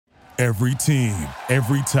Every team,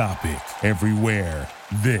 every topic, everywhere.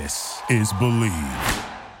 This is Believe.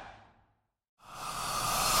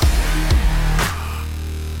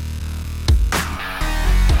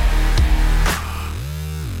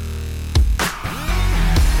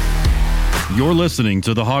 You're listening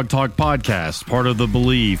to the Hawg Talk podcast, part of the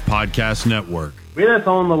Believe Podcast Network. With us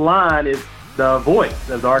on the line is the voice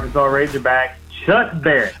of the Arkansas Razorbacks, Chuck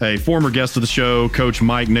Barrett. A former guest of the show, Coach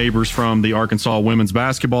Mike Neighbors from the Arkansas women's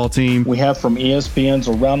basketball team. We have from ESPN's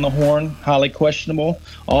Around the Horn, highly questionable.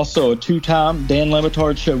 Also a two-time Dan Le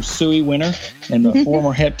Batard Show Suey winner and the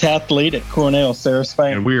former heptathlete at Cornell, Sarah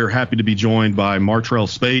Spain. And we are happy to be joined by Martrell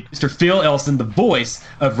Spate. Mr. Phil Elson, the voice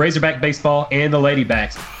of Razorback Baseball and the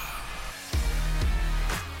Ladybacks.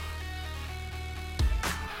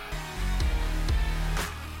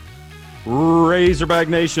 Razorback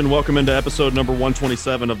Nation, welcome into episode number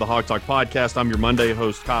 127 of the Hawg Talk podcast. I'm your Monday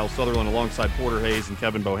host, Kyle Sutherland, alongside Porter Hayes and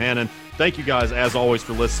Kevin Bohannon. Thank you guys, as always,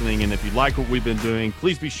 for listening. And if you like what we've been doing,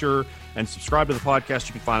 please be sure and subscribe to the podcast.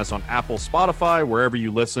 You can find us on Apple, Spotify, wherever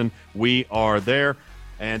you listen. We are there.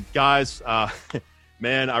 And guys,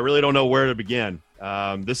 man, I really don't know where to begin.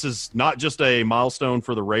 This is not just a milestone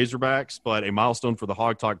for the Razorbacks, but a milestone for the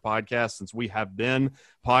Hawg Talk podcast, since we have been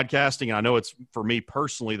podcasting. And I know it's, for me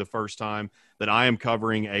personally, the first time that I am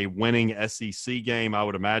covering a winning SEC game. I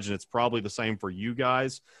would imagine it's probably the same for you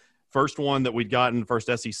guys. First one that we'd gotten,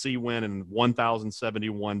 first SEC win in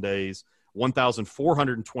 1,071 days,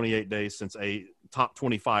 1,428 days since a top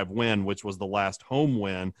 25 win, which was the last home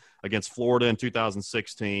win against Florida in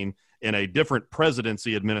 2016 in a different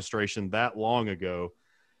presidency administration that long ago.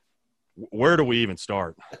 Where do we even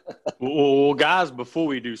start? Well, guys, before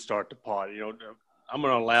we do start the pod, I'm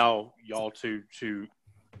going to allow y'all to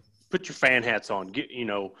put your fan hats on.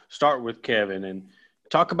 Start with Kevin and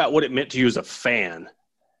talk about what it meant to you as a fan.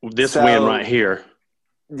 This win right here.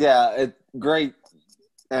 Yeah, great.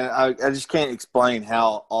 And I just can't explain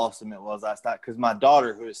how awesome it was last night, because my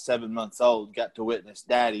daughter, who is 7 months old, got to witness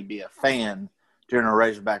Daddy be a fan during a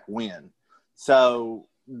Razorback win. So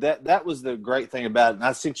that was the great thing about it. And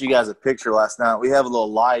I sent you guys a picture last night. We have a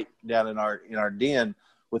little light down in our den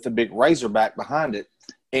with a big Razorback behind it,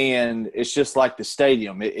 and it's just like the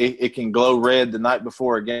stadium. It can glow red the night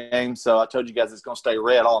before a game. So I told you guys it's going to stay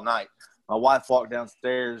red all night. My wife walked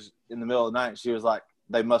downstairs in the middle of the night, and she was like,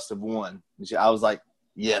 "They must have won." I was like,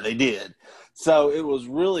 "Yeah, they did." So it was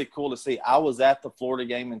really cool to see. I was at the Florida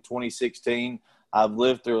game in 2016. I've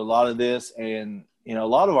lived through a lot of this, and a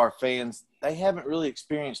lot of our fans, they haven't really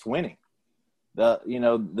experienced winning. The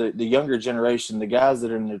younger generation, the guys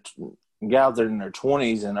that are in their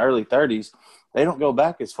 20s and early 30s, they don't go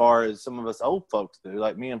back as far as some of us old folks do,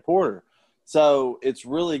 like me and Porter. So it's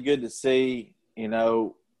really good to see.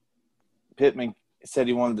 Pittman said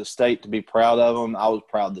he wanted the state to be proud of him. I was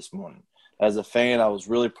proud this morning. As a fan, I was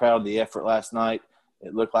really proud of the effort last night.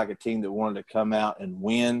 It looked like a team that wanted to come out and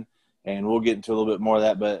win, and we'll get into a little bit more of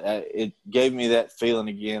that. But it gave me that feeling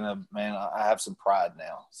again of, man, I have some pride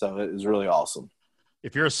now. So it was really awesome.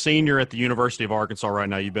 If you're a senior at the University of Arkansas right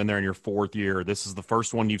now, you've been there in your fourth year. This is the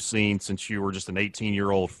first one you've seen since you were just an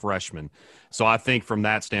 18-year-old freshman. So I think from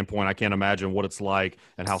that standpoint, I can't imagine what it's like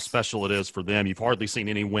and how special it is for them. You've hardly seen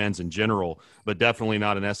any wins in general, but definitely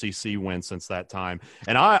not an SEC win since that time.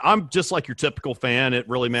 And I'm just like your typical fan. It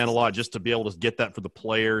really meant a lot just to be able to get that for the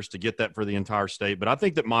players, to get that for the entire state. But I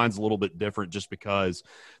think that mine's a little bit different just because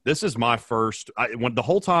this is my first – when the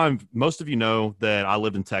whole time, most of you know that I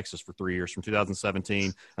lived in Texas for 3 years, from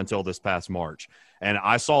 2017 until this past March. And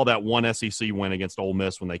I saw that one SEC win against Ole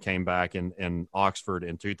Miss when they came back in Oxford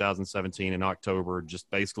in 2017 in October, just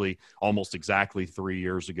basically almost exactly 3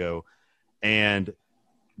 years ago. And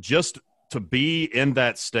just to be in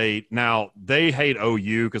that state, now they hate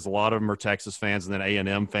OU because a lot of them are Texas fans, and then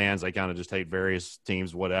A&M fans, they kind of just hate various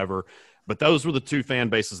teams, whatever. But those were the two fan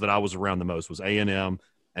bases that I was around the most, was A&M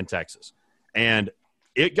and Texas. And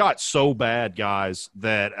it got so bad, guys,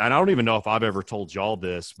 that – and I don't even know if I've ever told y'all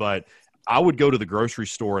this, but – I would go to the grocery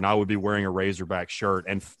store and I would be wearing a Razorback shirt,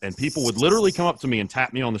 and people would literally come up to me and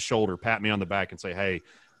tap me on the shoulder, pat me on the back, and say, "Hey,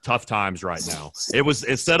 tough times right now." It was,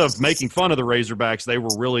 instead of making fun of the Razorbacks, they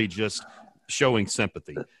were really just showing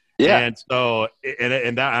sympathy. Yeah. And so,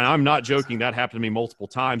 and I'm not joking, that happened to me multiple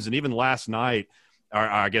times. And even last night, or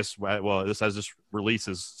I guess, well, this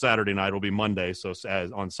releases Saturday night, it'll be Monday. So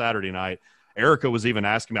on Saturday night, Erica was even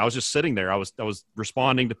asking me. I was just sitting there. I was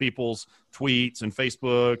responding to people's tweets and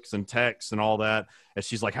Facebooks and texts and all that. And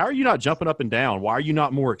she's like, "How are you not jumping up and down? Why are you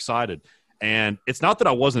not more excited?" And it's not that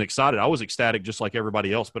I wasn't excited. I was ecstatic just like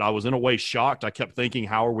everybody else, but I was in a way shocked. I kept thinking,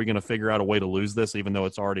 how are we going to figure out a way to lose this, even though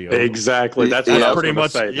it's already over? Exactly. That's what I was pretty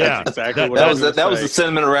much say. Yeah, that's exactly what that I was was that was the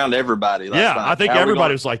sentiment around everybody. Last night. I think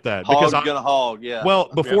everybody was like that Hawg's because gonna hog. Yeah. Well,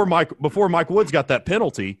 before Mike Woods got that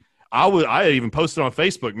penalty, I even posted on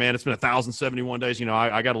Facebook, man, it's been 1,071 days. You know,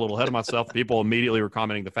 I got a little ahead of myself. People immediately were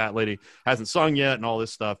commenting the fat lady hasn't sung yet and all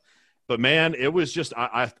this stuff. But, man, it was just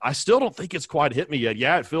I still don't think it's quite hit me yet.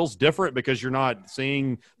 Yeah, it feels different because you're not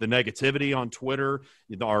seeing the negativity on Twitter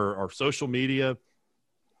or social media.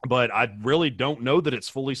 But I really don't know that it's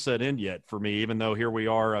fully set in yet for me, even though here we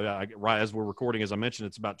are right as we're recording. As I mentioned,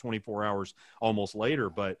 it's about 24 hours almost later.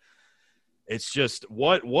 But it's just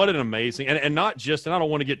what an amazing and not just, and I don't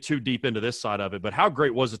want to get too deep into this side of it, but how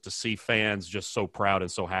great was it to see fans just so proud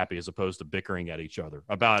and so happy as opposed to bickering at each other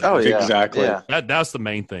about exactly. Yeah. That's the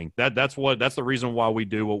main thing. That's the reason why we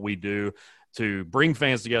do what we do, to bring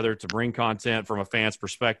fans together, to bring content from a fan's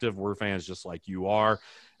perspective. We're fans just like you are.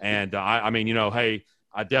 And I mean, you know, hey,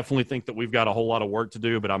 I definitely think that we've got a whole lot of work to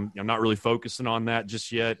do, but I'm not really focusing on that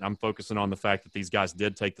just yet. I'm focusing on the fact that these guys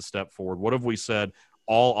did take the step forward. What have we said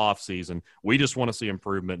all off season? We just want to see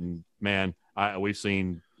improvement, and man, we've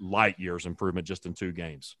seen light years improvement just in 2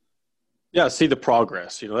 games. Yeah, see the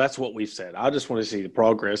progress. You know, that's what we've said. I just want to see the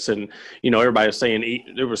progress. And, you know, everybody was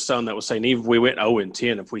saying, there was some that was saying, even if we went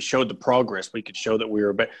 0-10, if we showed the progress, we could show that we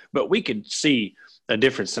were better. But we could see a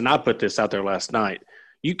difference. And I put this out there last night.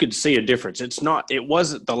 You could see a difference. It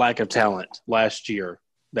wasn't the lack of talent last year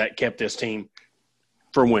that kept this team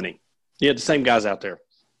from winning. You had the same guys out there.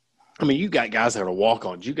 I mean, you got guys that are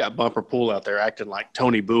walk-ons. You got Bumper Pool out there acting like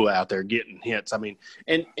Tony Bua out there getting hits. I mean,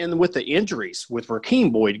 and with the injuries, with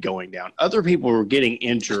Rakeem Boyd going down, other people were getting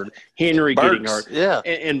injured, Henry getting hurt,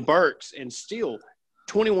 and Burks, and still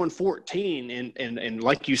 21-14. And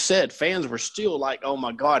like you said, fans were still like, oh,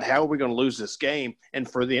 my God, how are we going to lose this game? And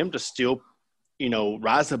for them to still – you know,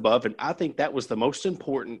 rise above. And I think that was the most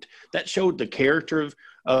important. That showed the character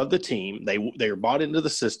of the team. They are bought into the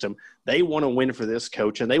system. They want to win for this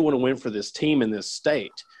coach, and they want to win for this team in this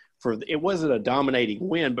state. It wasn't a dominating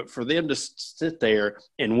win, but for them to sit there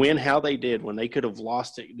and win how they did when they could have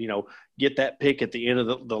lost it, you know, get that pick at the end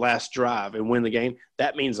of the last drive and win the game,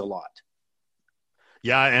 that means a lot.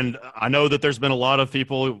 Yeah, and I know that there's been a lot of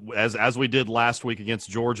people, as we did last week against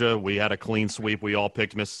Georgia, we had a clean sweep. We all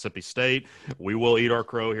picked Mississippi State. We will eat our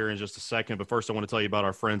crow here in just a second, but first I want to tell you about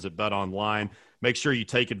our friends at Bet Online. Make sure you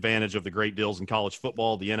take advantage of the great deals in college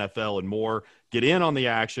football, the NFL, and more. Get in on the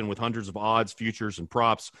action with hundreds of odds, futures, and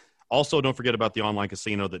props. Also, don't forget about the online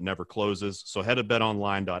casino that never closes. So head to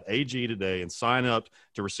betonline.ag today and sign up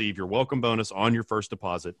to receive your welcome bonus on your first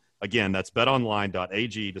deposit. Again, that's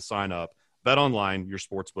betonline.ag to sign up. Bet Online, your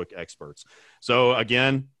sportsbook experts. So,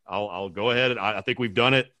 again, I'll go ahead. I think we've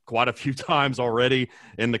done it quite a few times already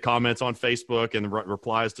in the comments on Facebook and the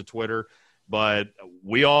replies to Twitter. But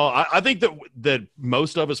I think that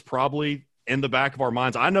most of us probably in the back of our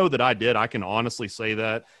minds, I know that I did. I can honestly say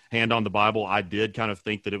that, hand on the Bible, I did kind of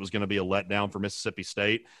think that it was going to be a letdown for Mississippi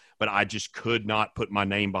State. But I just could not put my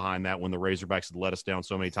name behind that when the Razorbacks had let us down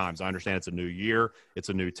so many times. I understand it's a new year, it's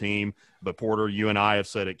a new team, but Porter, you and I have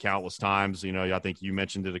said it countless times. You know, I think you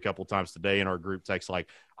mentioned it a couple of times today in our group text. Like,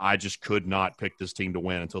 I just could not pick this team to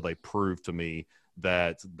win until they proved to me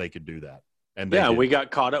that they could do that. And we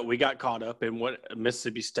got caught up. We got caught up in what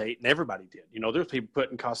Mississippi State, and everybody did. You know, there's people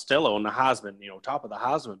putting Costello on the Heisman, you know, top of the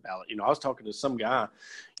Heisman ballot. You know, I was talking to some guy,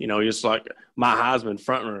 you know, just like my Heisman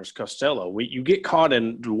frontrunner is Costello. You get caught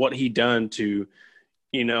in what he done to,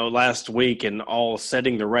 you know, last week and all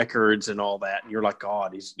setting the records and all that. And you're like,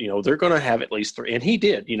 God, you know, they're going to have at least 3. And he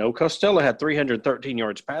did. You know, Costello had 313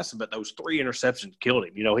 yards passing, but those 3 interceptions killed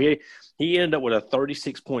him. You know, he ended up with a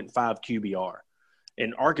 36.5 QBR.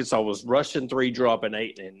 And Arkansas was rushing 3, dropping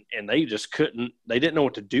 8, and they just couldn't – they didn't know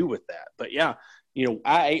what to do with that. But, yeah, you know,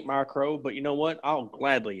 I ate my crow, but you know what? I'll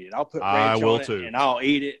gladly eat it. I'll put ranch on it, and I'll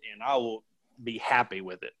eat it, and I will be happy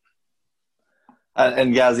with it.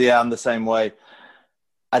 And, guys, yeah, I'm the same way.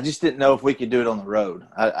 I just didn't know if we could do it on the road.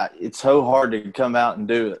 It's so hard to come out and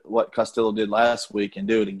do what Costello did last week and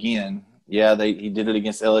do it again. Yeah, he did it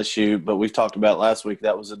against LSU, but we've talked about last week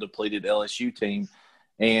that was a depleted LSU team.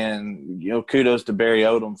 And, you know, kudos to Barry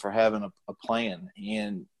Odom for having a plan.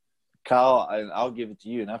 And, Kyle, I'll give it to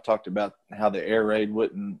you, and I've talked about how the air raid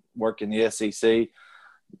wouldn't work in the SEC.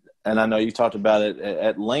 And I know you talked about it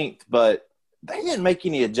at length, but they didn't make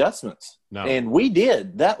any adjustments. No. And we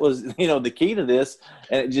did. That was, you know, the key to this.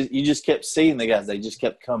 And you just kept seeing the guys. They just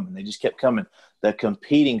kept coming. They just kept coming. The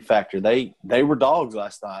competing factor. They were dogs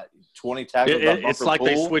last night. 20 tackles. It's like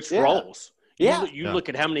they switched roles. Yeah. You look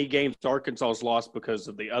at how many games Arkansas's lost because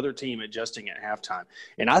of the other team adjusting at halftime.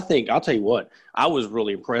 And I think I'll tell you what, I was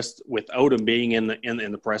really impressed with Odom being in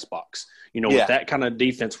the press box. With that kind of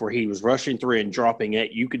defense where he was rushing through and dropping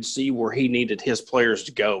it, you could see where he needed his players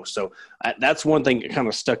to go. So that's one thing that kind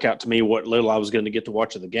of stuck out to me. What little I was going to get to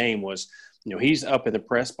watch of the game was, he's up in the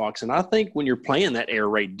press box. And I think when you're playing that air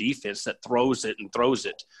raid defense that throws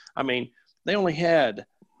it, I mean, they only had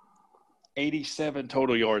 87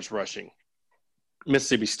 total yards rushing.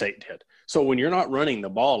 Mississippi State did. So when you're not running the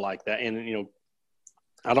ball like that, and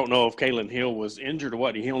I don't know if Kalen Hill was injured or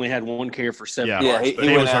what. He only had one carry for 7 yards. Yeah,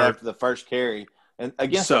 he went out after the first carry, and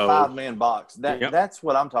against a 5-man box. That's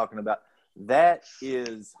what I'm talking about. That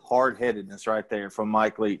is hard-headedness right there from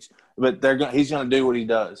Mike Leach. But he's going to do what he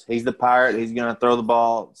does. He's the Pirate. He's going to throw the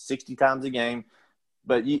ball 60 times a game.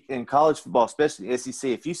 But in college football, especially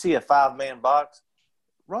SEC, if you see a 5-man box,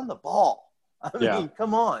 run the ball. I mean,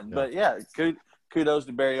 come on. Yeah. But kudos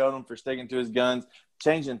to Barry Odom for sticking to his guns,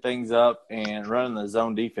 changing things up, and running the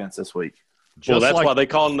zone defense this week. That's why they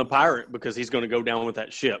call him the Pirate, because he's going to go down with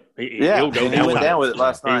that ship. He'll go down. He went down with it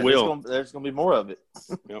last night. He will. There's going to be more of it.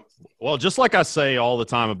 Yep. Well, just like I say all the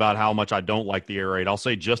time about how much I don't like the air raid, I'll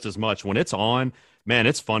say just as much when it's on. Man,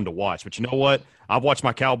 it's fun to watch. But you know what? I've watched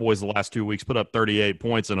my Cowboys the last 2 weeks put up 38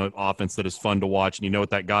 points in an offense that is fun to watch, and you know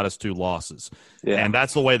what that got us? 2 losses. Yeah. And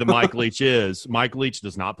that's the way that Mike Leach is. Mike Leach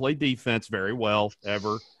does not play defense very well,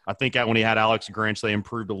 ever. I think when he had Alex Grinch, they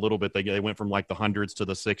improved a little bit. They went from like the hundreds to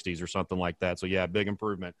the 60s or something like that. So, yeah, big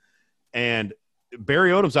improvement. And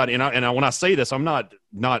Barry Odom's out, and when I say this, I'm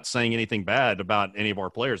not saying anything bad about any of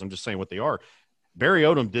our players. I'm just saying what they are. Barry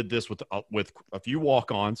Odom did this with a few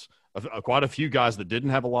walk-ons, quite a few guys that didn't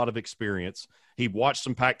have a lot of experience. He watched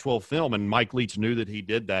some Pac-12 film, and Mike Leach knew that he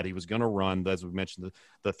did that. He was going to run, as we mentioned,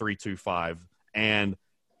 the 3-2-5, and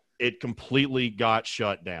it completely got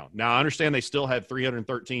shut down. Now, I understand they still had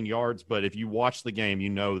 313 yards, but if you watch the game, you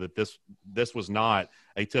know that this was not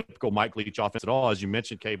a typical Mike Leach offense at all. As you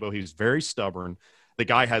mentioned, Cabo, he's very stubborn. The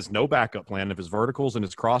guy has no backup plan of his verticals and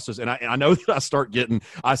his crosses. And I know that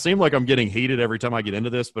I seem like I'm getting heated every time I get into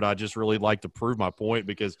this, but I just really like to prove my point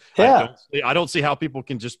because I don't see how people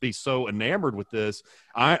can just be so enamored with this.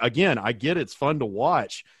 I get it's fun to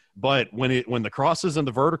watch, but when the crosses and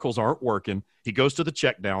the verticals aren't working, he goes to the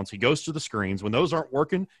checkdowns, he goes to the screens. When those aren't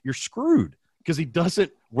working, you're screwed because he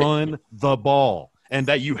doesn't run the ball. And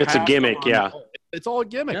that it's a gimmick, it's all a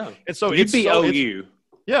gimmick. Yeah. And so you'd be OU.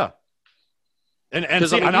 Yeah. And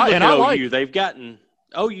OU,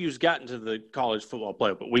 OU's gotten to the college football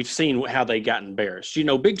playoff, but we've seen how they got embarrassed.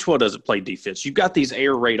 Big 12 doesn't play defense. You've got these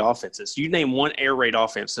air raid offenses. You name one air raid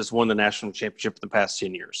offense that's won the national championship in the past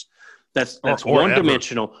 10 years. That's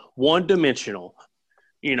one-dimensional.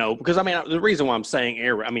 Because, the reason why I'm saying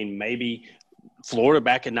air raid, maybe Florida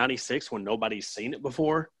back in 96 when nobody's seen it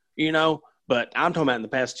before, but I'm talking about in the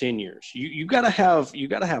past 10 years. You got to have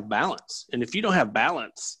balance. And if you don't have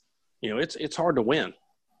balance, it's hard to win.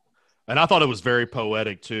 And I thought it was very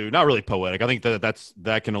poetic too. Not really poetic. I think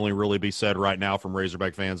that can only really be said right now from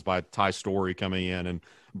Razorback fans by Ty Story coming in and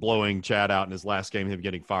blowing Chad out in his last game, him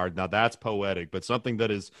getting fired. Now that's poetic, but something that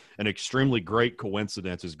is an extremely great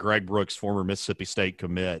coincidence is Greg Brooks, former Mississippi State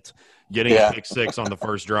commit, getting a pick six on the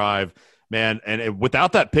first drive, man. And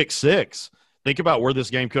without that pick six, think about where this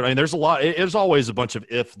game could. There's there's always a bunch of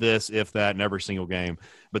if this, if that in every single game,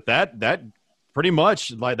 but that pretty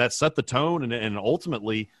much like that set the tone and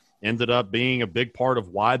ultimately ended up being a big part of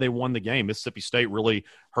why they won the game. Mississippi State really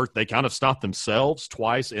hurt. They kind of stopped themselves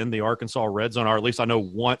twice in the Arkansas red zone, or at least I know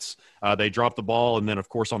once they dropped the ball. And then, of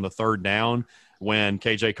course, on the third down when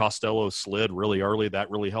KJ Costello slid really early,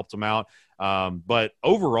 that really helped them out. But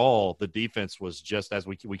overall, the defense was just, as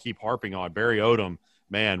we keep harping on, Barry Odom,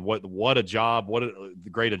 man, what a job, what a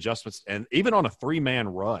great adjustments. And even on a 3-man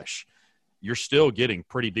rush, you're still getting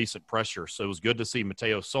pretty decent pressure. So it was good to see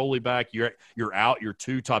Mateo Soli back. You're out your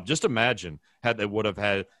 2 top. Just imagine had they would have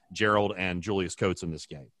had Gerald and Julius Coates in this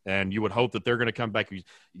game. And you would hope that they're going to come back. You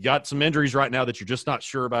got some injuries right now that you're just not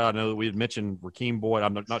sure about. I know that we had mentioned Rakeem Boyd.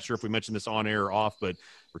 I'm not sure if we mentioned this on air or off, but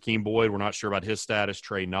Rakeem Boyd, we're not sure about his status.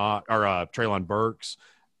 Treylon Burks,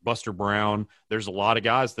 Buster Brown. There's a lot of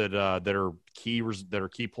guys that are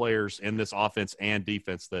key players in this offense and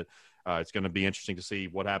defense that it's going to be interesting to see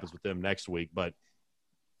what happens with them next week. But,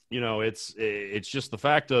 it's just the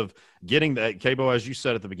fact of getting that, Cabo, as you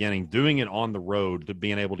said at the beginning, doing it on the road, to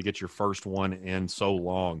being able to get your first one in so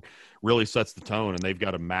long really sets the tone. And they've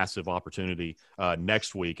got a massive opportunity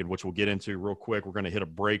next week, and which we'll get into real quick. We're going to hit a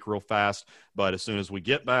break real fast, but as soon as we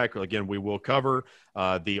get back, again, we will cover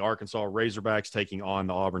the Arkansas Razorbacks taking on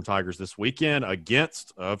the Auburn Tigers this weekend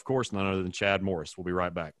against, of course, none other than Chad Morris. We'll be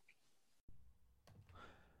right back.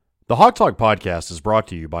 The Hawg Talk podcast is brought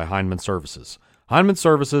to you by Hindman Services. Hindman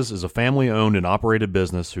Services is a family-owned and operated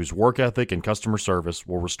business whose work ethic and customer service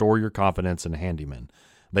will restore your confidence in handymen.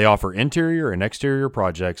 They offer interior and exterior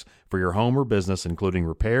projects for your home or business, including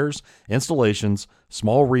repairs, installations,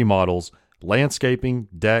 small remodels, landscaping,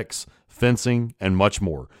 decks, fencing, and much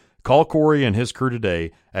more. Call Corey and his crew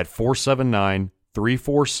today at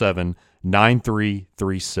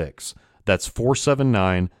 479-347-9336. That's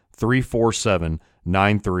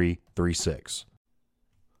 479-347-9336.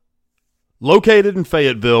 Located in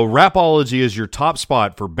Fayetteville, Wrapology is your top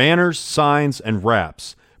spot for banners, signs, and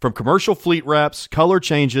wraps. From commercial fleet wraps, color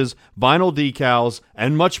changes, vinyl decals,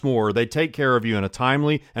 and much more, they take care of you in a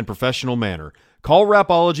timely and professional manner. Call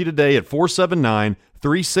Wrapology today at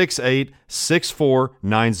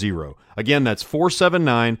 479-368-6490. Again, that's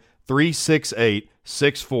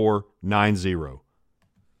 479-368-6490.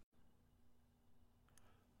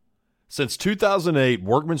 Since 2008,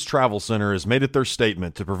 Workman's Travel Center has made it their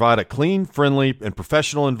statement to provide a clean, friendly, and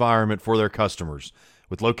professional environment for their customers.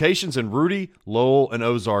 With locations in Rudy, Lowell, and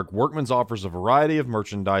Ozark, Workman's offers a variety of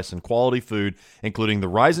merchandise and quality food, including the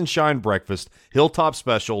Rise and Shine Breakfast, Hilltop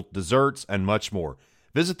Special, desserts, and much more.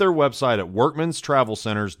 Visit their website at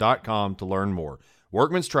workmanstravelcenters.com to learn more.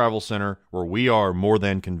 Workman's Travel Center, where we are more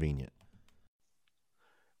than convenient.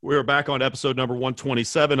 We're back on episode number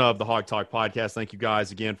 127 of the Hawg Talk podcast. Thank you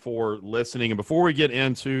guys again for listening. And before we get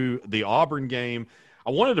into the Auburn game, I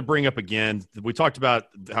wanted to bring up again, we talked about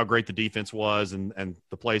how great the defense was and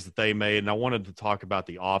the plays that they made, and I wanted to talk about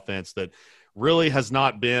the offense that really has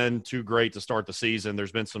not been too great to start the season.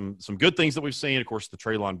 There's been some good things that we've seen. Of course, the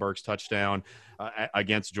Treylon Burks touchdown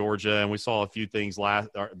against Georgia, and we saw a few things not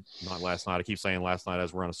last night. I keep saying last night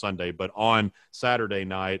as we're on a Sunday, but on Saturday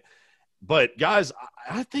night. But, guys,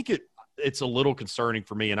 I think it's a little concerning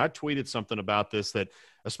for me, and I tweeted something about this that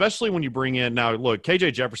especially when you bring in – now, look,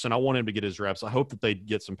 KJ Jefferson, I want him to get his reps. I hope that they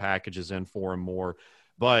get some packages in for him more.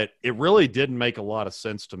 But it really didn't make a lot of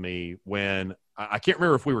sense to me when – I can't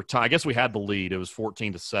remember if we were tied. I guess we had the lead. It was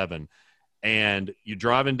 14-7. And you're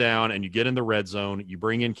driving down and you get in the red zone. You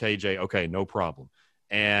bring in KJ. Okay, no problem.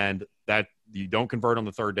 And that – you don't convert on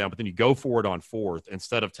the third down, but then you go for it on fourth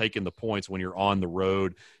instead of taking the points when you're on the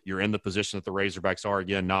road. You're in the position that the Razorbacks are,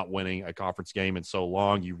 again, not winning a conference game in so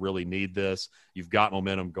long. You really need this. You've got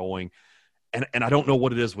momentum going. And I don't know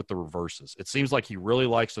what it is with the reverses. It seems like he really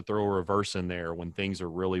likes to throw a reverse in there when things are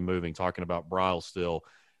really moving, talking about Brile still.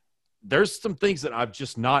 There's some things that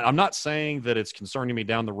I'm not saying that it's concerning me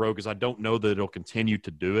down the road because I don't know that it'll continue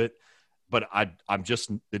to do it, but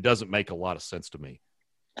it doesn't make a lot of sense to me.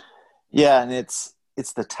 Yeah, and it's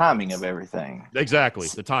the timing of everything. Exactly,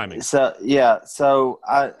 the timing. So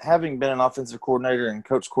I, having been an offensive coordinator and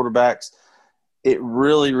coach quarterbacks, it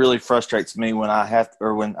really, really frustrates me when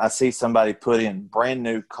when I see somebody put in brand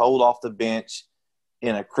new, cold off the bench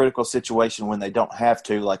in a critical situation when they don't have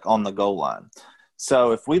to, like on the goal line.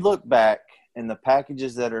 So if we look back in the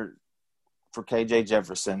packages that are for KJ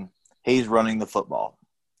Jefferson, he's running the football.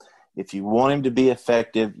 If you want him to be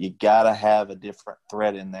effective, you got to have a different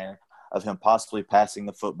threat in there of him possibly passing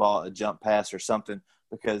the football, a jump pass or something,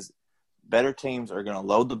 because better teams are going to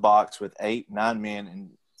load the box with 8-9 men and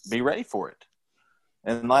be ready for it.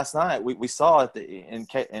 And last night we saw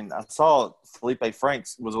it, and I saw Felipe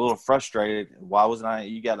Franks was a little frustrated. Why wasn't I?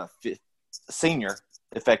 You got a senior,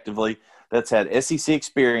 effectively, that's had SEC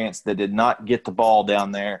experience that did not get the ball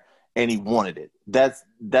down there, and he wanted it. That's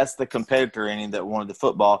the competitor in him that wanted the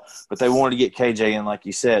football, but they wanted to get KJ in, like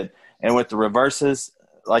you said. And with the reverses,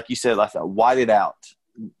 like you said, white it out,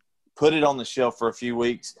 put it on the shelf for a few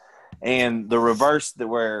weeks. And the reverse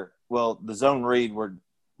the zone read where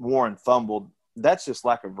Warren fumbled, that's just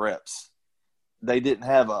lack of reps. They didn't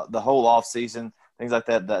have the whole offseason, things like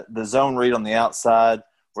that. The zone read on the outside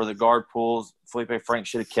where the guard pulls, Felipe Frank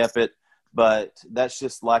should have kept it, but that's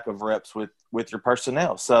just lack of reps with your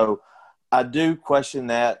personnel. So I do question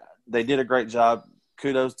that. They did a great job.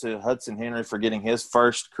 Kudos to Hudson Henry for getting his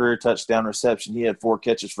first career touchdown reception. He had 4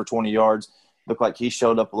 catches for 20 yards. Looked like he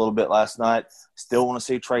showed up a little bit last night. Still want to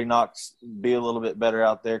see Trey Knox be a little bit better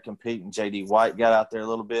out there competing. J.D. White got out there a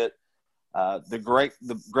little bit.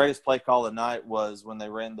 The greatest play call of the night was when they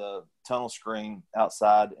ran the tunnel screen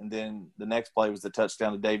outside, and then the next play was the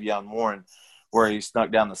touchdown to Davion Warren where he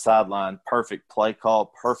snuck down the sideline. Perfect play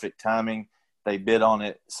call, perfect timing. They bid on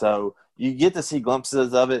it. So you get to see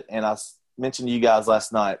glimpses of it, and I mentioned to you guys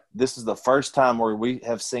last night, this is the first time where we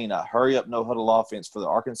have seen a hurry-up, no-huddle offense for the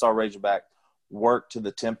Arkansas Razorback work to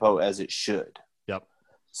the tempo as it should. Yep.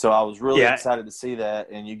 So I was really excited to see that,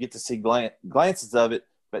 and you get to see glances of it,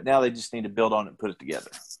 but now they just need to build on it and put it together.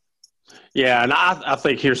 Yeah, and I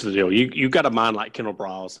think here's the deal. You got a mind like Kendall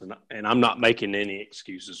Briles, and I'm not making any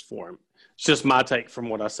excuses for him. It's just my take from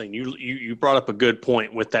what I've seen. You brought up a good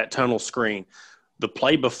point with that tunnel screen. The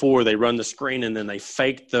play before, they run the screen and then they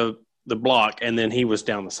fake the block, and then he was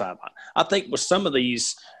down the sideline. I think with some of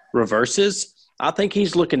these reverses, I think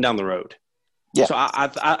he's looking down the road. Yeah. So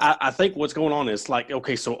I think what's going on is like,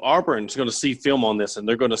 okay, so Auburn's going to see film on this, and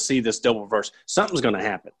they're going to see this double reverse. Something's going to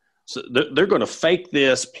happen. So they're going to fake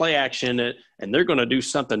this, play action it, and they're going to do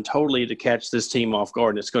something totally to catch this team off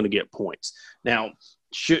guard, and it's going to get points. Now,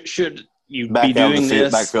 should you be doing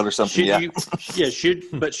this backfield or something?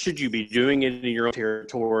 Should you be doing it in your own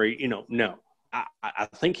territory? No. I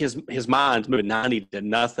think his mind's moving 90 to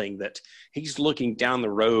nothing. That he's looking down the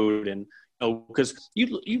road, and because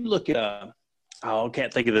you look at I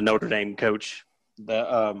can't think of the Notre Dame coach,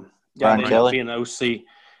 the Brian Kelly, being OC.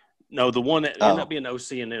 No, the one that ended up being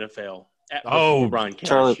OC in the NFL. Brian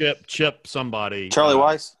Kelly. Chip somebody. Charlie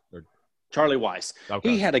Weiss. Charlie Weiss. Okay.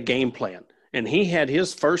 He had a game plan, and he had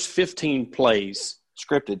his first 15 plays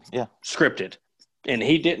scripted, and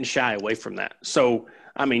he didn't shy away from that. So,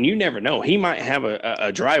 I mean, you never know. He might have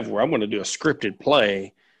a drive where I'm going to do a scripted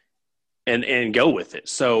play and go with it.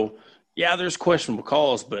 So, yeah, there's questionable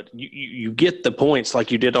calls, but you get the points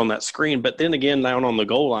like you did on that screen. But then again, down on the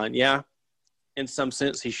goal line, yeah, in some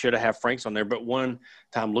sense, he should have had Franks on there. But one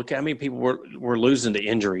time, look at how many people were losing to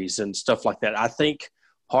injuries and stuff like that. I think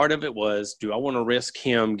part of it was, do I want to risk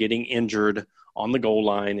him getting injured on the goal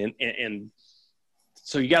line? And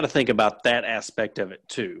so you got to think about that aspect of it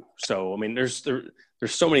too. So, I mean, there's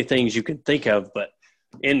so many things you can think of, but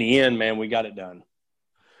in the end, man, we got it done.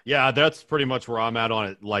 Yeah, that's pretty much where I'm at on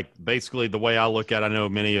it. Like, basically, the way I look at it, I know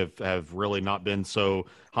many have really not been so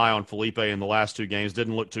high on Felipe in the last two games.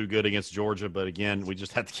 Didn't look too good against Georgia, but again, we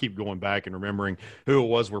just have to keep going back and remembering who it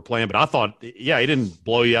was we're playing. But I thought, yeah, he didn't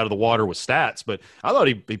blow you out of the water with stats, but I thought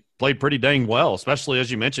he played pretty dang well, especially as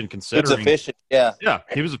you mentioned, considering. It's efficient, yeah. Yeah,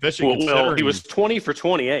 he was efficient. Well, he was 20 for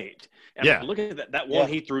 28. And yeah. Look at that one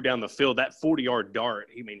he threw down the field, that 40-yard dart.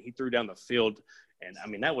 He threw down the field, and, I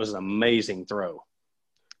mean, that was an amazing throw.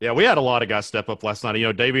 Yeah, we had a lot of guys step up last night. You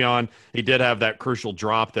know, Davion, he did have that crucial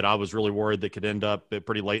drop that I was really worried that could end up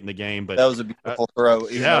pretty late in the game. But that was a beautiful throw.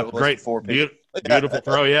 Yeah, great. Beautiful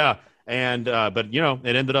throw, yeah. And but, you know,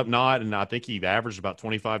 it ended up not, and I think he averaged about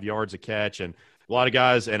 25 yards a catch. And a lot of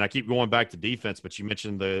guys, and I keep going back to defense, but you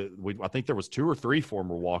mentioned I think there was 2 or 3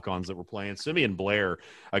 former walk-ons that were playing. Simeon Blair,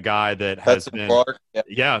 a guy that has Hudson been Clark.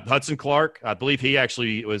 Yeah, Hudson Clark. I believe he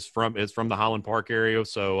actually is from the Highland Park area.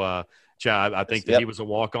 So I think that he was a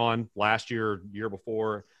walk-on last year, year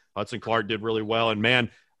before. Hudson Clark did really well. And,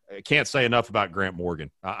 man, I can't say enough about Grant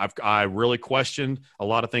Morgan. I really questioned a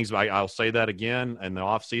lot of things. I'll say that again. In the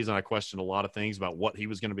offseason, I questioned a lot of things about what he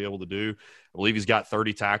was going to be able to do. I believe he's got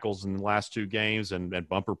 30 tackles in the last 2 games, and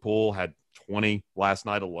Bumper Pool had 20 last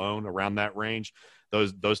night alone, around that range.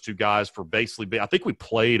 Those 2 guys for basically – I think we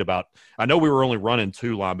played about – I know we were only running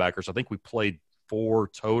 2 linebackers. I think we played 4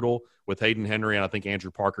 total with Hayden Henry, and I think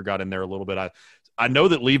Andrew Parker got in there a little bit. I know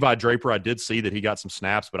that Levi Draper, I did see that he got some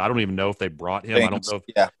snaps, but I don't even know if they brought him. I don't know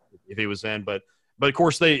if he was in, but of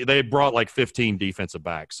course they brought like 15 defensive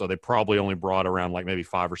backs, so they probably only brought around like maybe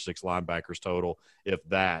 5 or 6 linebackers total, if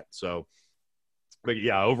that. So, but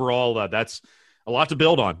yeah, overall that's a lot to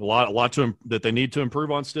build on, a lot that they need to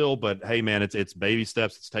improve on still. But hey, man, it's baby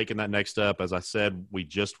steps. It's taking that next step. As I said, we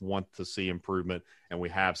just want to see improvement, and we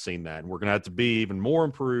have seen that, and we're going to have to be even more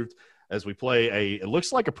improved as we play it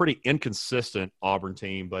looks like a pretty inconsistent Auburn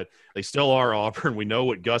team, but they still are Auburn. We know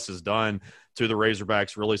what Gus has done to the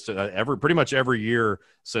Razorbacks really pretty much every year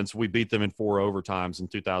since we beat them in 4 overtimes in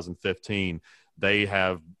 2015. They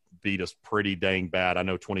have beat us pretty dang bad. I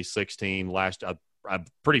know 2016 I'm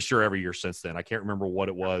pretty sure every year since then. I can't remember what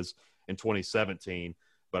it was in 2017,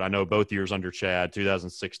 but I know both years under Chad.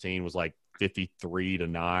 2016 was like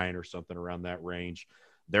 53-9 or something around that range.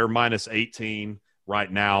 They're minus 18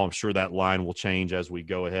 right now. I'm sure that line will change as we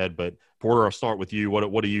go ahead. But Porter, I'll start with you.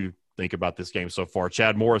 What do you think about this game so far?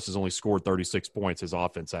 Chad Morris has only scored 36 points. His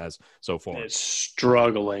offense has so far. It's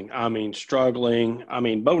struggling.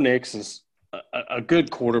 Bo Nix is a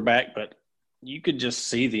good quarterback, but you could just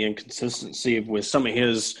see the inconsistency with some of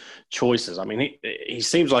his choices. I mean, he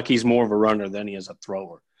seems like he's more of a runner than he is a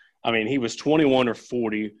thrower. I mean, he was 21 or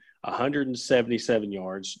 40, 177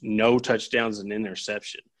 yards, no touchdowns and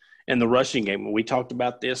interception. And the rushing game, we talked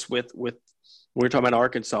about this with we were talking about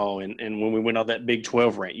Arkansas and when we went on that Big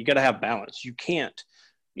 12 rant, you got to have balance. You can't,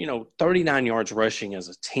 39 yards rushing as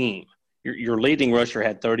a team. Your leading rusher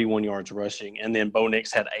had 31 yards rushing, and then Bo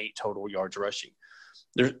Nix had 8 total yards rushing.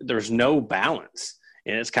 There's no balance.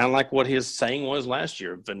 And it's kind of like what his saying was last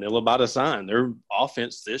year, vanilla by design. Their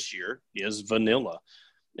offense this year is vanilla.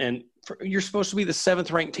 And you're supposed to be the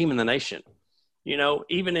 7th-ranked team in the nation. You know,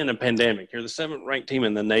 even in a pandemic, you're the 7th-ranked team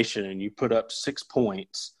in the nation, and you put up 6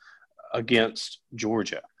 points against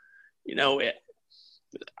Georgia. You know,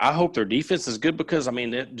 I hope their defense is good because, I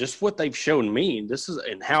mean, just what they've shown me, this is –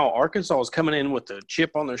 and how Arkansas is coming in with the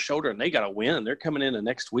chip on their shoulder, and they got to win, and they're coming into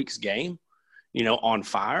next week's game, you know, on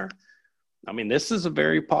fire. I mean, this is a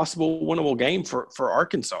very possible winnable game for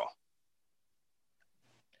Arkansas.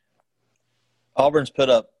 Auburn's put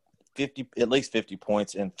up at least 50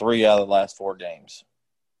 points in 3 out of the last 4 games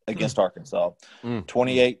against Arkansas.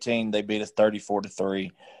 2018, they beat us 34-3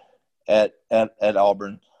 at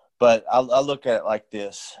Auburn. But I look at it like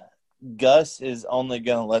this: Gus is only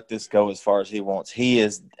going to let this go as far as he wants. He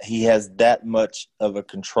has that much of a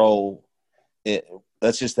control.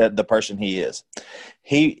 That's just the person he is.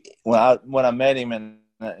 When I met him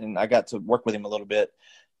and I got to work with him a little bit,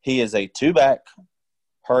 he is a 2-back,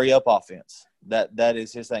 hurry up offense. That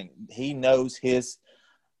is his thing. He knows his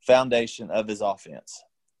foundation of his offense,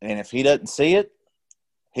 and if he doesn't see it,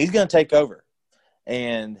 he's going to take over.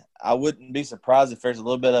 And I wouldn't be surprised if there's a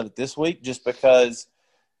little bit of it this week, just because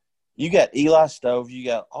you got Eli Stove, you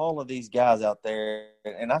got all of these guys out there.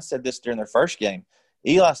 And I said this during their first game.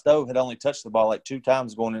 Eli Stove had only touched the ball like 2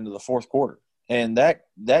 times going into the 4th quarter. And that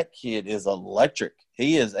kid is electric.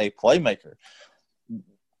 He is a playmaker.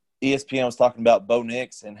 ESPN was talking about Bo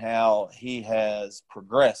Nix and how he has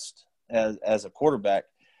progressed as a quarterback,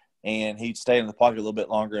 and he'd stay in the pocket a little bit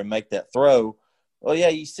longer and make that throw. Well, yeah,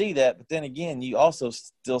 you see that, but then again, you also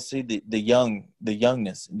still see the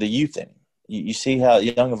youngness, the youth in him. You see how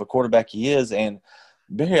young of a quarterback he is, and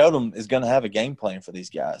Barry Odom is going to have a game plan for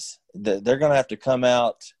these guys. They're going to have to come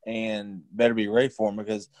out and better be ready for them,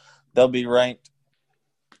 because they'll be ranked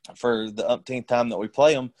for the umpteenth time that we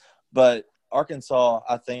play them. But Arkansas,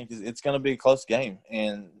 I think, it's going to be a close game,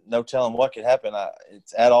 and no telling what could happen.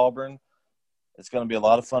 It's at Auburn. It's going to be a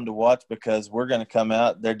lot of fun to watch, because we're going to come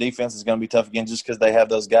out. Their defense is going to be tough again, just because they have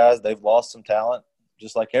those guys. They've lost some talent,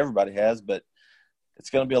 just like everybody has, but it's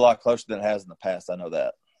going to be a lot closer than it has in the past. I know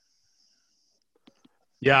that.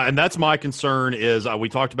 Yeah, and that's my concern is we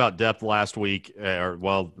talked about depth last week,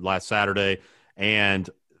 last Saturday, and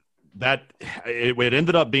that it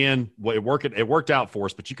ended up being it worked out for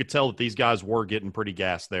us, but you could tell that these guys were getting pretty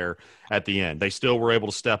gassed there at the end. They still were able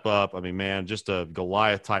to step up. I mean, man, just a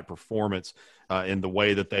Goliath type performance in the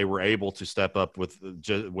way that they were able to step up with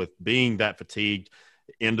being that fatigued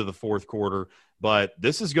into the 4th quarter. But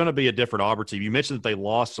this is going to be a different Auburn team. You mentioned that they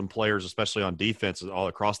lost some players, especially on defense, all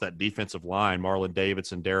across that defensive line, Marlon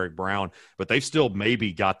Davidson and Derek Brown, but they've still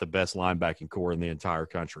maybe got the best linebacking core in the entire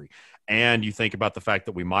country. And you think about the fact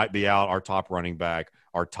that we might be out our top running back,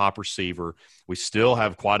 our top receiver. We still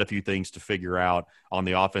have quite a few things to figure out on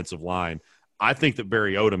the offensive line. I think that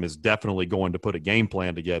Barry Odom is definitely going to put a game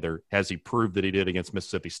plan together, as he proved that he did against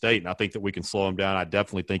Mississippi State. And I think that we can slow him down. I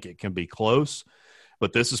definitely think it can be close.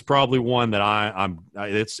 But this is probably one that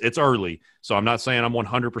it's early, so I'm not saying I'm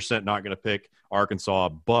 100% not going to pick Arkansas,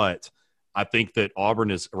 but I think that Auburn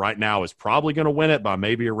is probably going to win it by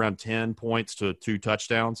maybe around 10 points to 2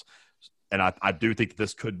 touchdowns. And I do think that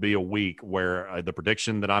this could be a week where the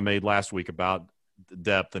prediction that I made last week about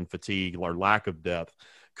depth and fatigue, or lack of depth,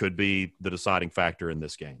 could be the deciding factor in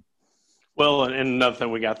this game. Well, and another thing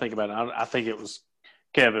we got to think about, I think it was,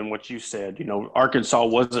 Kevin, what you said, you know, Arkansas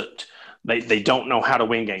wasn't – They don't know how to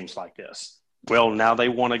win games like this. Well, now they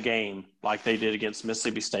won a game like they did against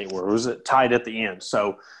Mississippi State, where it was tied at the end.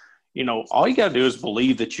 So, you know, all you got to do is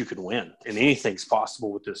believe that you can win, and anything's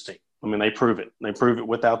possible with this team. I mean, they prove it. They prove it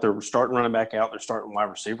without their starting running back out, their starting wide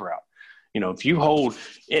receiver out. You know, if you hold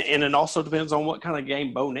 – and it also depends on what kind of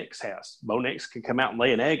game Bo Nix has. Bo Nix can come out and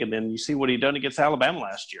lay an egg, and then you see what he done against Alabama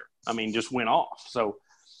last year. I mean, just went off. So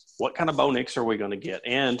what kind of Bo Nix are we going to get?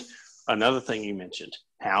 And another thing you mentioned,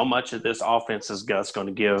 how much of this offense is Gus going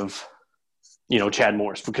to give, you know, Chad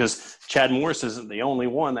Morris? Because Chad Morris isn't the only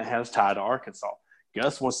one that has tied to Arkansas.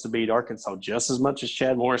 Gus wants to beat Arkansas just as much as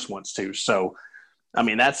Chad Morris wants to. So, I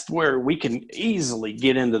mean, that's where we can easily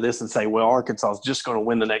get into this and say, well, Arkansas is just going to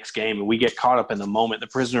win the next game, and we get caught up in the moment, the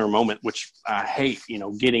prisoner moment, which I hate, you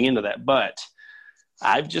know, getting into that. But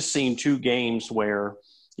I've just seen 2 games where,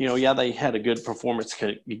 you know, yeah, they had a good performance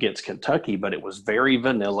against Kentucky, but it was very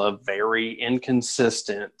vanilla, very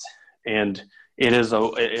inconsistent, and it's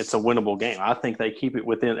a winnable game. I think they keep it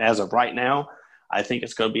within, as of right now, I think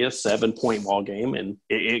it's going to be a 7-point ball game, and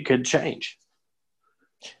it could change.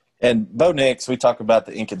 And Bo Nix, we talk about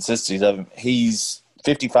the inconsistencies of him. He's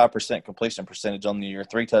 55% completion percentage on the year,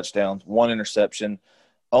 3 touchdowns, 1 interception.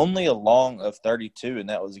 only a long of 32, and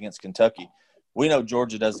that was against Kentucky. We know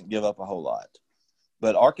Georgia doesn't give up a whole lot.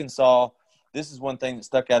 But Arkansas, this is one thing that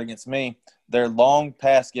stuck out against me. Their long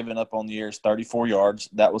pass given up on the year is 34 yards.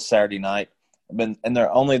 That was Saturday night. And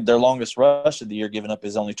their longest rush of the year given up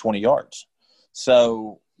is only 20 yards.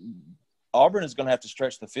 So Auburn is going to have to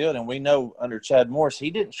stretch the field, and we know under Chad Morris,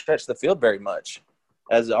 he didn't stretch the field very much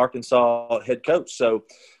as the Arkansas head coach. So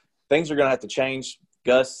things are going to have to change.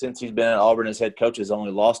 Gus, since he's been at Auburn as head coach, has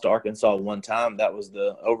only lost to Arkansas one time. That was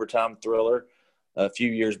the overtime thriller a few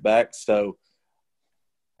years back. So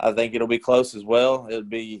I think it'll be close as well. It'll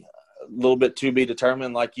be a little bit to be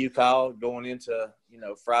determined, like you, Kyle, going into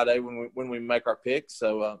Friday when we make our picks.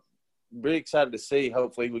 So really excited to see.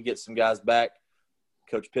 Hopefully we get some guys back.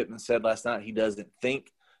 Coach Pittman said last night he doesn't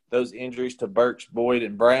think those injuries to Burks, Boyd,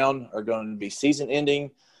 and Brown are going to be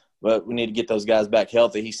season-ending, but we need to get those guys back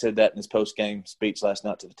healthy. He said that in his post-game speech last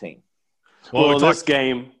night to the team. Well, this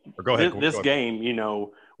game,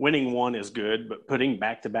 winning one is good, but putting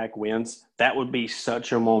back-to-back wins, that would be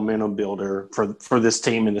such a momentum builder for this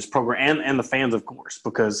team and this program and the fans, of course,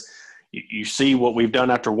 because you see what we've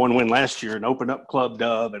done after one win last year and open up Club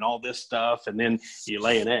Dub and all this stuff, and then you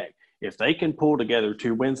lay an egg. If they can pull together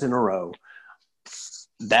 2 wins in a row,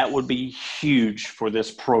 that would be huge for this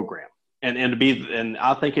program. And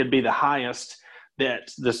I think it'd be the highest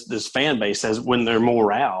that this fan base has when their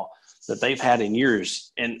morale that they've had in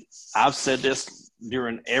years. And I've said this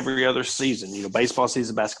during every other season, baseball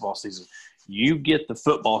season, basketball season. You get the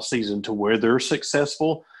football season to where they're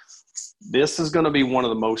successful, this is going to be one of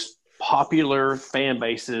the most popular fan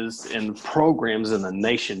bases and programs in the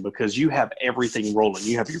nation because you have everything rolling.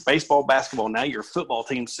 You have your baseball, basketball, now your football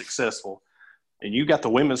team's successful, and you got the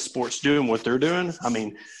women's sports doing what they're doing. I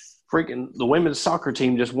mean, freaking the women's soccer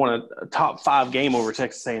team just won a top 5 game over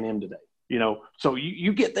Texas A&M today. So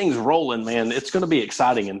you get things rolling, man. It's going to be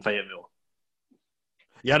exciting in Fayetteville.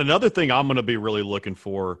 Yeah, and another thing I'm going to be really looking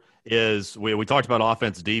for is we talked about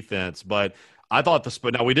offense, defense, but I thought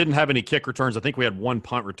now we didn't have any kick returns. I think we had 1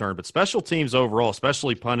 punt return, but special teams overall,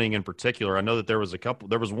 especially punting in particular, I know that there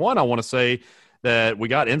was one I want to say that we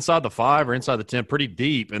got inside the 5 or inside the 10 pretty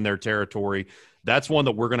deep in their territory. That's one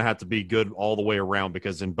that we're going to have to be good all the way around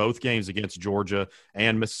because in both games against Georgia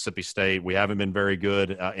and Mississippi State, we haven't been very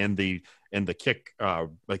good in the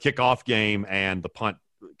kickoff game and the punt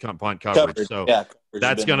coverage. So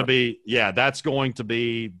that's going to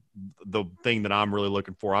be the thing that I'm really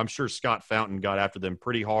looking for. I'm sure Scott Fountain got after them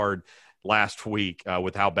pretty hard last week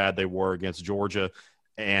with how bad they were against Georgia.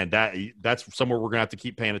 And that's somewhere we're going to have to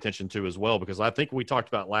keep paying attention to as well, because I think we talked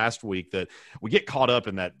about last week that we get caught up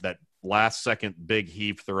in that last second big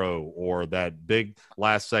heave throw or that big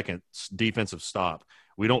last second defensive stop.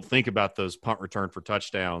 We don't think about those punt return for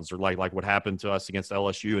touchdowns or like what happened to us against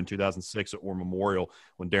LSU in 2006 at War Memorial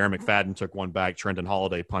when Darren McFadden took one back, Trenton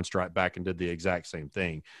Holiday punched right back and did the exact same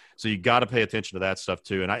thing. So you got to pay attention to that stuff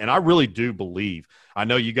too. And I really do believe, I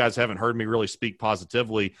know you guys haven't heard me really speak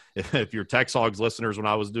positively. If you're Tex Hogs listeners, when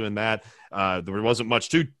I was doing that, there wasn't much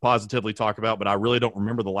to positively talk about, but I really don't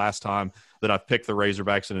remember the last time that I've picked the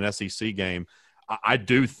Razorbacks in an SEC game. I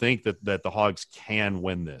do think that the Hogs can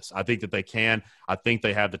win this. I think that they can. I think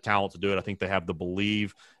they have the talent to do it. I think they have the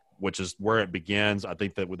belief, which is where it begins. I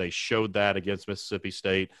think that they showed that against Mississippi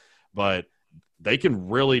State, but they can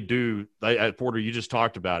really do – Porter, you just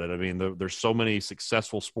talked about it. I mean, there's so many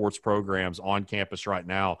successful sports programs on campus right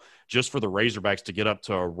now just for the Razorbacks to get up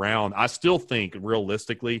to around – I still think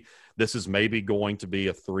realistically this is maybe going to be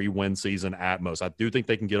a 3-win season at most. I do think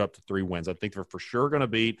they can get up to 3 wins. I think they're for sure going to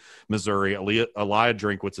beat Missouri. Elijah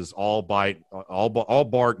Drinkwitz is all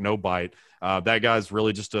bark, no bite. That guy's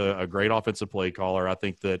really just a great offensive play caller. I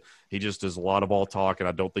think that he just does a lot of all talk, and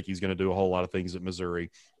I don't think he's going to do a whole lot of things at Missouri.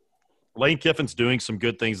 Lane Kiffin's doing some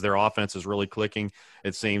good things. Their offense is really clicking,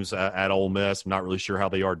 it seems, at Ole Miss. I'm not really sure how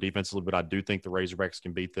they are defensively, but I do think the Razorbacks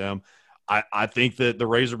can beat them. I think that the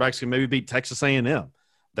Razorbacks can maybe beat Texas A&M.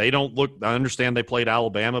 They don't look – I understand they played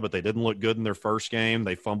Alabama, but they didn't look good in their first game.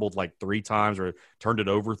 They fumbled like 3 times or turned it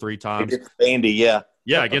over 3 times. Against Vandy, yeah.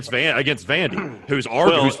 Yeah, against Vandy,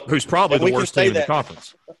 who's probably the worst team in the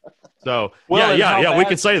conference. So, we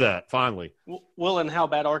can say that, finally. Well, and how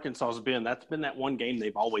bad Arkansas has been, that's been that one game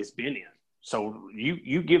they've always been in. So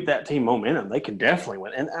you give that team momentum, they can definitely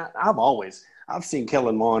win. And I've seen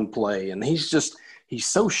Kellen Mond play, and he's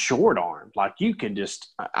so short-armed. Like you can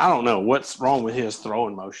just – I don't know what's wrong with his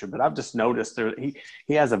throwing motion, but I've just noticed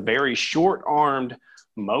he has a very short-armed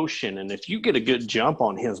motion, and if you get a good jump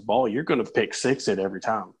on his ball, you're going to pick 6 it every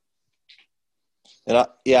time. And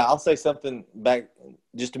I'll say something back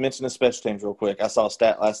just to mention the special teams real quick. I saw a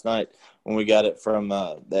stat last night when we got it from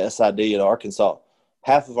the SID at Arkansas.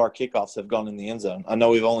 half of our kickoffs have gone in the end zone. I know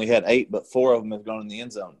we've only had 8, but 4 of them have gone in the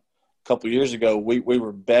end zone. A couple of years ago, we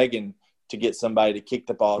were begging to get somebody to kick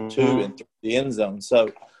the ball to and through the end zone.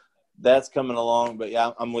 So that's coming along. But,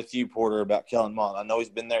 yeah, I'm with you, Porter, about Kellen Mond. I know he's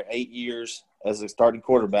been there 8 years as a starting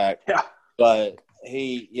quarterback. Yeah. But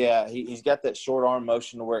he's got that short arm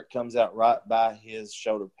motion to where it comes out right by his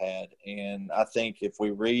shoulder pad. And I think if we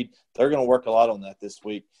read, they're going to work a lot on that this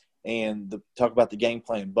week. And talk about the game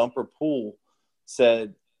plan. Bumper Pool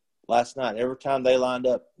said last night, every time they lined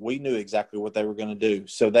up, we knew exactly what they were going to do.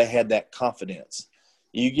 So they had that confidence.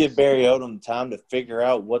 You give Barry Odom the time to figure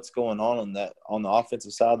out what's going on the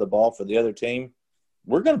offensive side of the ball for the other team,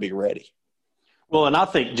 we're going to be ready. Well, and I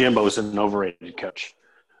think Jimbo's an overrated coach.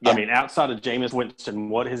 Yeah. I mean, outside of Jameis Winston,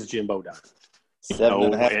 what has Jimbo done?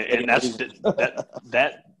 7.5. And that's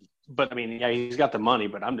that. But I mean, yeah, he's got the money.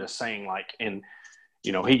 But I'm just saying, like,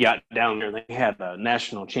 he got down there. They had a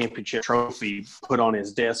national championship trophy put on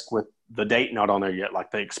his desk with the date not on there yet.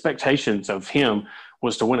 Like, the expectations of him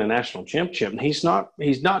was to win a national championship, and he's not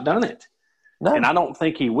done it. No. And I don't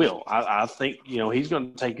think he will. I think he's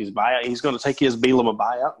going to take his buyout. He's going to take his Bielema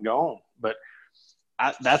buyout and go on. But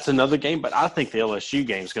that's another game. But I think the LSU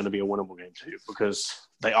game is going to be a winnable game too, because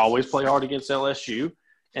they always play hard against LSU,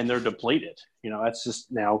 and they're depleted. That's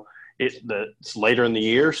just now. It's later in the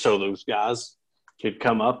year, so those guys could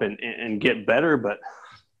come up and get better. But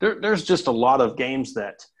there's just a lot of games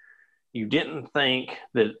that you didn't think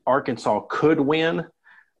that Arkansas could win.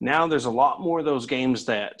 Now there's a lot more of those games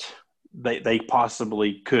that they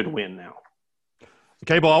possibly could win now.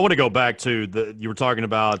 Cable, I want to go back to you were talking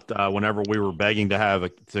about whenever we were begging to have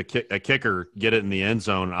a kicker get it in the end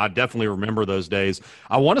zone. I definitely remember those days.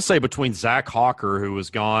 I want to say between Zach Hawker, who was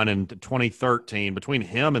gone in 2013, between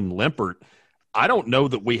him and Limpert, I don't know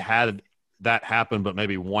that we had that happen, but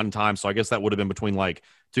maybe one time. So I guess that would have been between like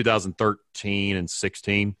 2013 and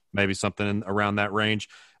 16, maybe something around that range.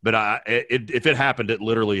 But if it happened, it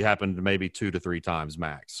literally happened maybe 2 to 3 times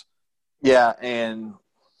max. Yeah, and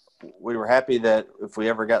we were happy that if we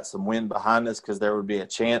ever got some wind behind us, because there would be a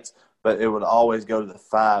chance, but it would always go to the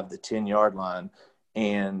 5, the 10-yard line.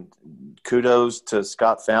 And kudos to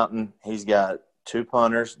Scott Fountain. He's got 2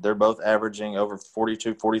 punters. They're both averaging over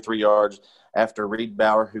 42, 43 yards after Reed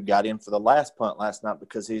Bauer, who got in for the last punt last night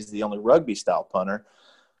because he's the only rugby-style punter.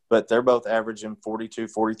 But they're both averaging 42,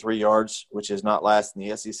 43 yards, which is not last in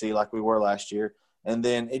the SEC like we were last year. And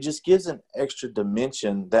then it just gives an extra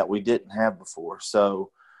dimension that we didn't have before.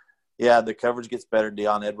 So, yeah, the coverage gets better.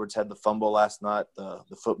 Deion Edwards had the fumble last night. The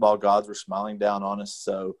football gods were smiling down on us.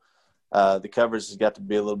 So the coverage has got to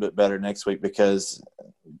be a little bit better next week, because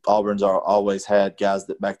Auburn's always had guys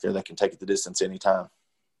that back there that can take it the distance anytime.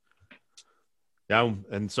 Yeah,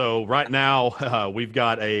 and so right now we've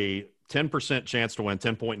got a 10% chance to win,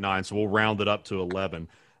 10.9, so we'll round it up to 11.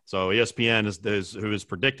 So ESPN is who is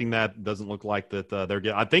predicting that. Doesn't look like that they're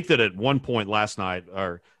getting – I think that at one point last night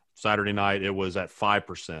or Saturday night it was at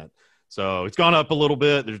 5%. So it's gone up a little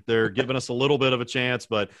bit. They're giving us a little bit of a chance,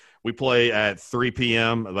 but we play at 3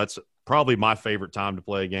 p.m. That's probably my favorite time to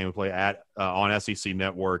play a game. We play on SEC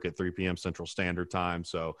Network at 3 p.m. Central Standard Time.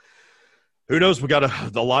 So who knows? We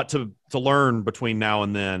got a lot to learn between now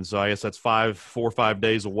and then. So I guess that's 4 or 5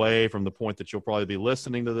 days away from the point that you'll probably be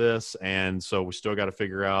listening to this. And so we still got to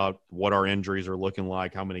figure out what our injuries are looking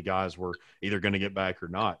like, how many guys we're either going to get back or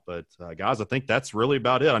not. But, guys, I think that's really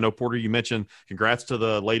about it. I know, Porter, you mentioned congrats to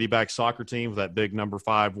the Ladyback soccer team with that big number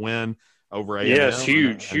 5 win over A&M. Yes,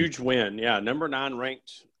 huge win. Yeah, number 9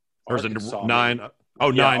 ranked. Or is it 9?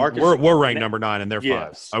 Oh, yeah, 9. We're ranked number 9, and they're 5.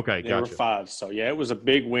 Yes, okay, they gotcha. were 5. So, yeah, it was a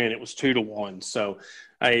big win. It was 2-1. So,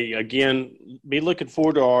 again, be looking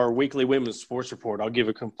forward to our weekly women's sports report. I'll give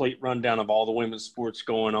a complete rundown of all the women's sports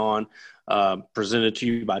going on, presented to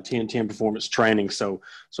you by 1010 Performance Training. So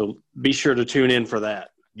be sure to tune in for that.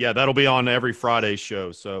 Yeah, that'll be on every Friday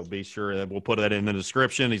show, so be sure that we'll put that in the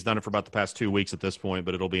description. He's done it for about the past 2 weeks at this point,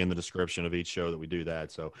 but it'll be in the description of each show that we do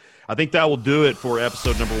that. So I think that will do it for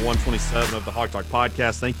episode number 127 of the Hawg Talk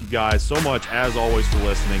podcast. Thank you guys so much, as always, for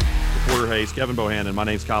listening. For Porter Hayes, Kevin Bohannon, my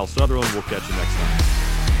name's Kyle Sutherland. We'll catch you next time.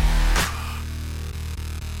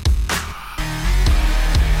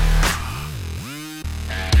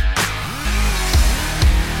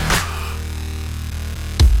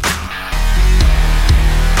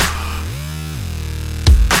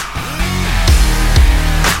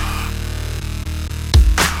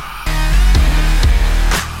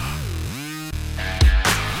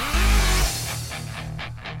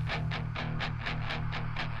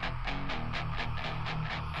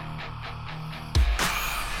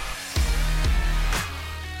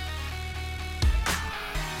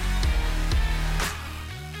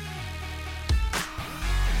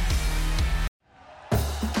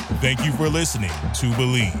 Thank you for listening to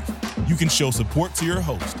Believe. You can show support to your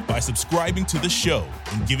host by subscribing to the show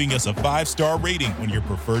and giving us a 5-star rating on your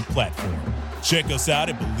preferred platform. Check us out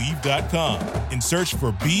at Believe.com and search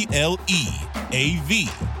for BLEAV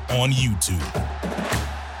on YouTube.